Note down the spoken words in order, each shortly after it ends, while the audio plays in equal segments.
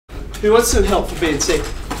Who wants some help for B and C?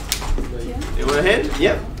 Yeah. You want a hand?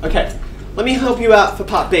 Yep. Okay. Let me help you out for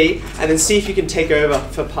part B, and then see if you can take over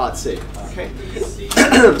for part C. Okay.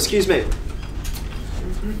 Excuse me.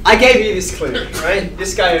 I gave you this clue, right?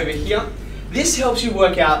 This guy over here. This helps you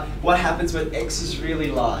work out what happens when x is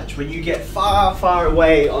really large, when you get far, far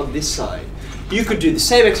away on this side. You could do the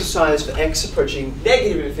same exercise for x approaching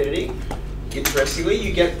negative infinity. Interestingly,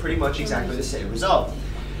 you get pretty much exactly the same result.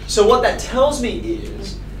 So what that tells me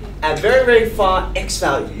is, at very, very far x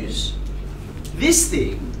values, this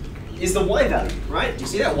thing is the y value, right? Do you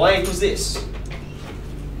see that? Y equals this.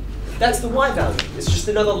 That's the y value. It's just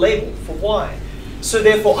another label for y. So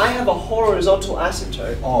therefore, I have a horizontal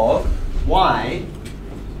asymptote of y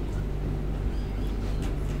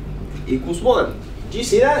equals 1. Do you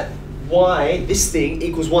see that? Y, this thing,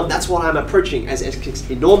 equals 1. That's what I'm approaching as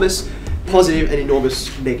enormous positive and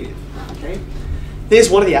enormous negative. Okay?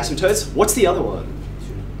 There's one of the asymptotes. What's the other one?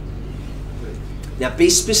 Now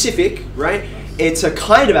be specific, right? It's a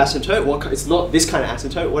kind of asymptote. It's not this kind of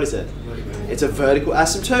asymptote. What is it? It's a vertical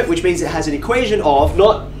asymptote, which means it has an equation of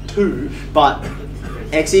not 2, but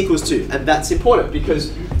x equals 2. And that's important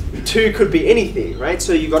because 2 could be anything, right?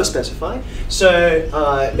 So you've got to specify. So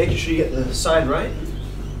making sure you get the sign right.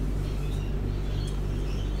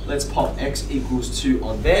 Let's pop x equals 2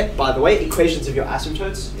 on there. By the way, equations of your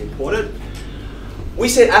asymptotes, important. We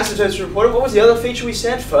said asymptotes are important. What was the other feature we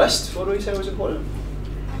said first? What did we say was important?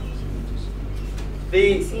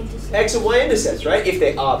 The x and y intercepts, right? If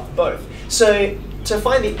they are both. So to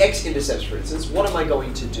find the x intercepts, for instance, what am I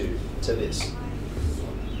going to do to this?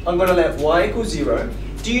 I'm going to let y equal 0.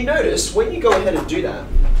 Do you notice when you go ahead and do that,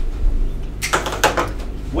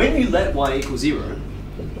 when you let y equal 0,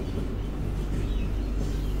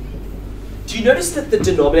 do you notice that the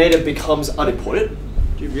denominator becomes unimportant?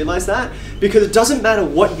 Do you realize that? Because it doesn't matter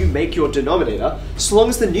what you make your denominator, so long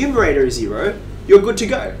as the numerator is 0, you're good to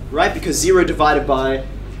go, right? Because 0 divided by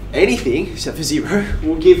anything except for 0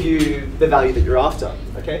 will give you the value that you're after,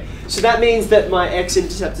 okay? So that means that my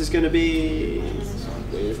x-intercept is going to be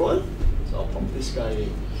 -1. So I'll pop this guy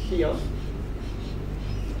in here.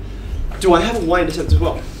 Do I have a y-intercept as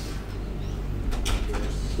well?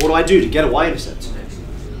 What do I do to get a y-intercept?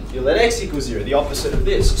 You let x equal 0, the opposite of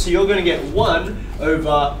this. So you're going to get 1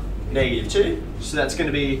 over -2. So that's going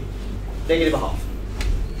to be -1/2.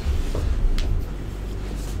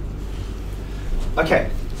 Okay,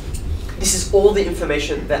 this is all the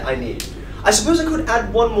information that I need. I suppose I could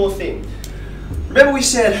add one more thing. Remember we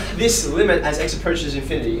said this limit as x approaches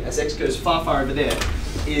infinity, as x goes far, far over there,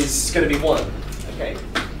 is going to be 1, okay?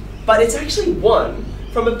 But it's actually 1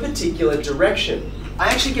 from a particular direction. I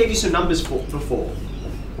actually gave you some numbers before,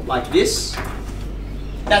 like this.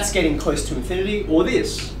 That's getting close to infinity, or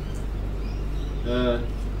this.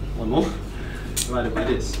 One more, divided by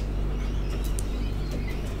this.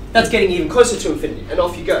 That's getting even closer to infinity, and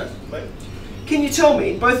off you go. Right? Can you tell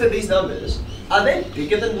me, both of these numbers, are they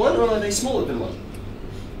bigger than 1 or are they smaller than 1?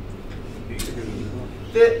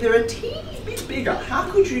 They're a teeny bit bigger. How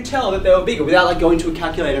could you tell that they were bigger without like going to a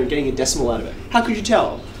calculator and getting a decimal out of it? How could you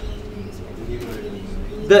tell?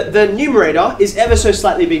 The numerator is ever so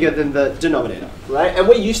slightly bigger than the denominator, right? And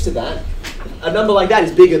we're used to that. A number like that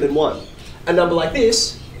is bigger than 1. A number like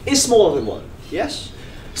this is smaller than 1, yes?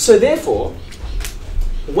 So therefore,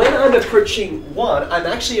 when I'm approaching 1, I'm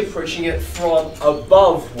actually approaching it from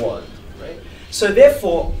above 1, right? So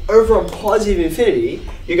therefore, over on positive infinity,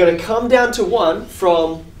 you're going to come down to 1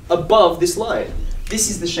 from above this line. This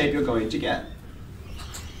is the shape you're going to get.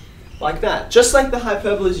 Like that. Just like the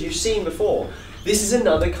hyperbolas you've seen before. This is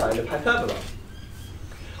another kind of hyperbola.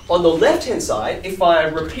 On the left-hand side, if I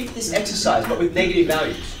repeat this exercise, but with negative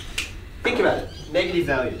values, think about it, negative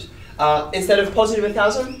values. Instead of positive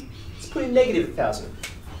 1,000, let's put in negative 1,000.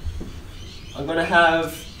 I'm going to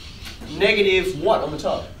have negative what on the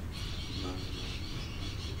top?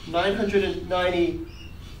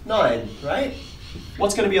 999, right?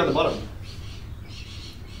 What's going to be on the bottom?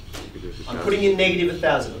 I'm putting in negative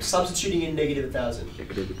 1,000. I'm substituting in negative 1,000.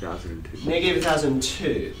 Negative 1,002. Negative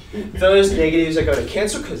 1,002. Those negatives are going to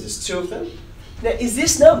cancel because there's 2 of them. Now, is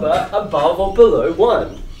this number above or below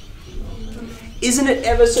 1? Isn't it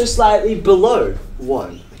ever so slightly below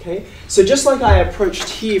 1? Okay? So just like I approached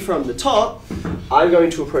here from the top, I'm going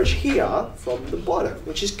to approach here from the bottom,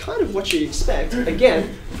 which is kind of what you'd expect,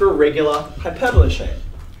 again, for a regular hyperbola shape.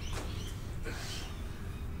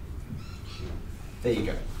 There you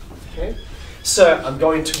go. Okay? So I'm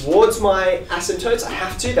going towards my asymptotes. I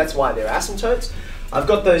have to, that's why they're asymptotes. I've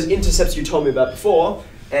got those intercepts you told me about before,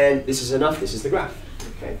 and this is enough, this is the graph.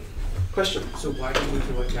 Okay? Question? So why do we need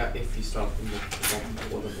to work out if you start from the bottom?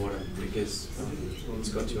 for the bottom because it's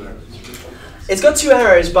got 2 arrows. It's got 2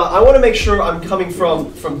 arrows, but I want to make sure I'm coming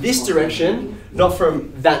from this direction, not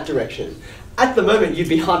from that direction. At the moment, you'd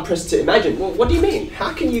be hard-pressed to imagine, well, what do you mean?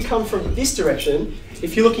 How can you come from this direction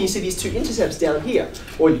if you look and you see these 2 intercepts down here?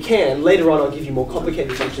 Or you can. Later on, I'll give you more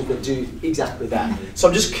complicated functions that do exactly that. So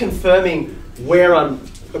I'm just confirming where I'm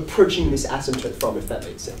approaching this asymptote from, if that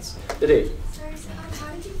makes sense. Did it? Sorry, so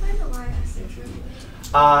how did you find the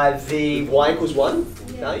Y-Intercept? The y equals 1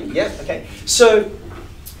 value? Yeah, okay. So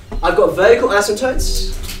I've got vertical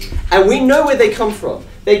asymptotes, and we know where they come from.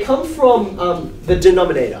 They come from the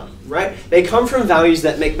denominator, right? They come from values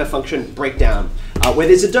that make the function break down, where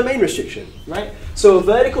there's a domain restriction, right? So a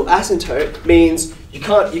vertical asymptote means you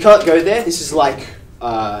can't go there. This is like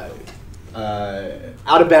out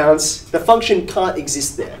of bounds. The function can't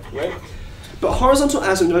exist there, right? But horizontal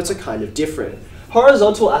asymptotes are kind of different.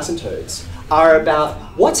 Horizontal asymptotes are about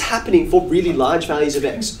what's happening for really large values of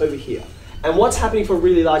x over here, and what's happening for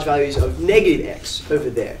really large values of negative x over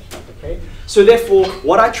there. Okay? So therefore,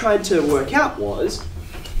 what I tried to work out was,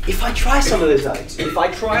 if I try some of those values, if I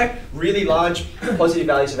try really large positive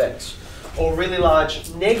values of x, or really large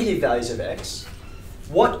negative values of x,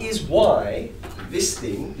 what is y, this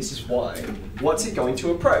thing, this is y, what's it going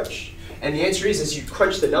to approach? And the answer is, as you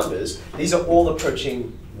crunch the numbers, these are all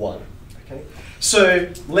approaching 1. Okay? So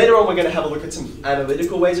later on, we're going to have a look at some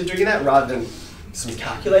analytical ways of doing that rather than some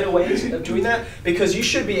calculator ways of doing that, because you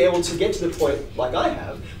should be able to get to the point, like I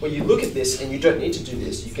have, where you look at this and you don't need to do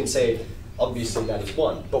this. You can say, obviously that is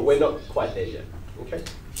 1, but we're not quite there yet. Okay?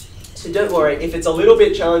 So don't worry, if it's a little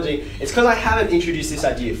bit challenging, it's because I haven't introduced this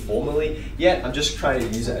idea formally yet. I'm just trying to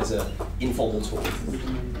use it as an informal tool.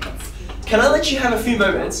 Can I let you have a few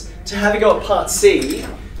moments to have a go at part C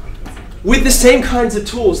with the same kinds of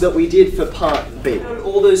tools that we did for part B?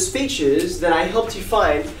 All those features that I helped you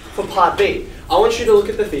find for part B. I want you to look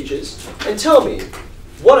at the features and tell me,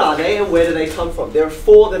 what are they and where do they come from? There are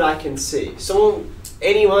 4 that I can see. So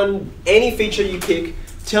anyone, any feature you pick,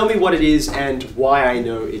 tell me what it is and why I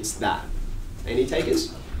know it's that. Any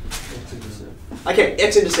takers? Okay,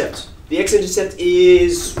 x-intercept. The x-intercept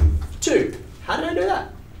is 2. How did I know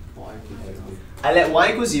that? I let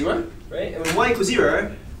y equal 0, right? And when y equals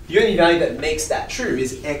 0, the only value that makes that true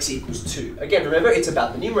is x equals 2. Again, remember, it's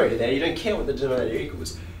about the numerator there. You don't care what the denominator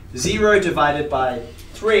equals. 0 divided by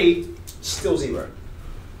 3, still 0.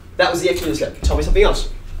 That was the x-intercept. Tell me something else.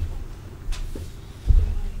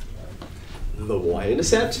 The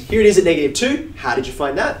y-intercept. Here it is at -2. How did you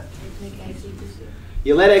find that?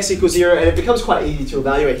 You let x equal 0, and it becomes quite easy to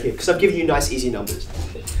evaluate here, because I've given you nice, easy numbers.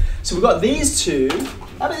 So we've got these 2.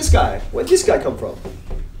 How about this guy? Where did this guy come from?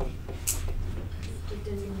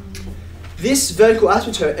 This vertical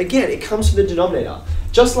asymptote, again, it comes from the denominator.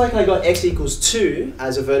 Just like I got x equals 2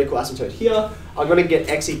 as a vertical asymptote here, I'm going to get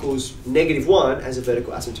x equals -1 as a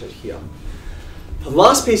vertical asymptote here. The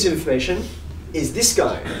last piece of information is this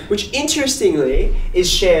guy, which interestingly is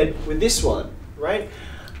shared with this one, right?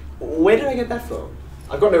 Where did I get that from?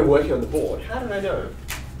 I've got no working on the board. How did I know?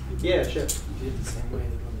 Yeah, sure.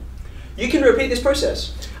 You can repeat this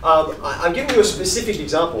process. I'm giving you a specific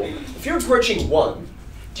example. If you're approaching 1,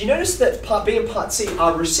 do you notice that part B and part C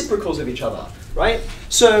are reciprocals of each other, right?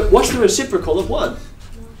 So what's the reciprocal of 1?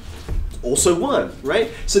 Also 1,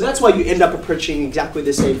 right? So that's why you end up approaching exactly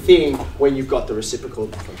the same thing when you've got the reciprocal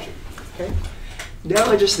function. Okay?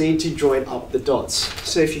 Now I just need to join up the dots.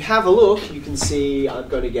 So if you have a look, you can see I'm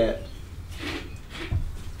going to get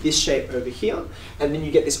this shape over here, and then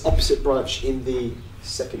you get this opposite branch in the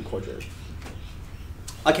second quadrant.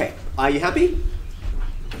 Okay, are you happy?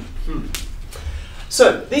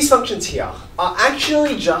 So these functions here are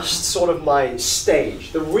actually just sort of my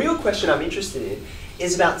stage. The real question I'm interested in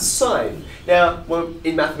is about sign. Now, well,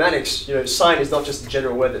 in mathematics, you know, sign is not just a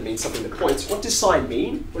general word that means something that points. What does sign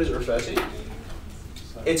mean? What does it refer to?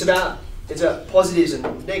 It's about positives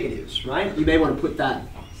and negatives, right? You may want to put that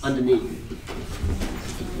underneath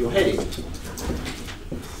your heading.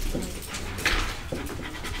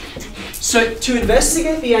 So to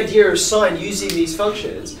investigate the idea of sign using these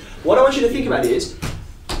functions, what I want you to think about is,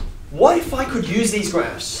 what if I could use these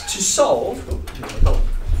graphs to solve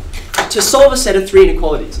a set of 3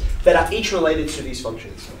 inequalities that are each related to these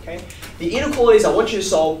functions? Okay? The inequalities I want you to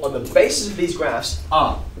solve on the basis of these graphs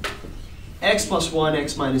are x plus 1,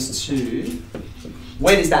 x minus 2.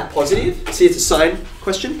 When is that positive? See, it's a sign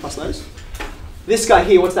question, plus minus. This guy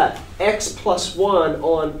here, what's that? X plus 1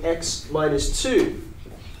 on x minus 2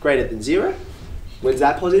 greater than 0. When's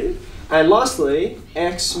that positive? And lastly,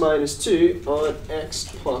 x minus 2 on x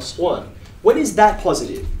plus 1. When is that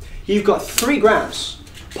positive? You've got 3 graphs.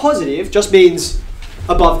 Positive just means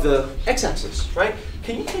above the x-axis, right?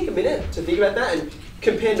 Can you take a minute to think about that and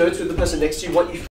compare notes with the person next to you, what you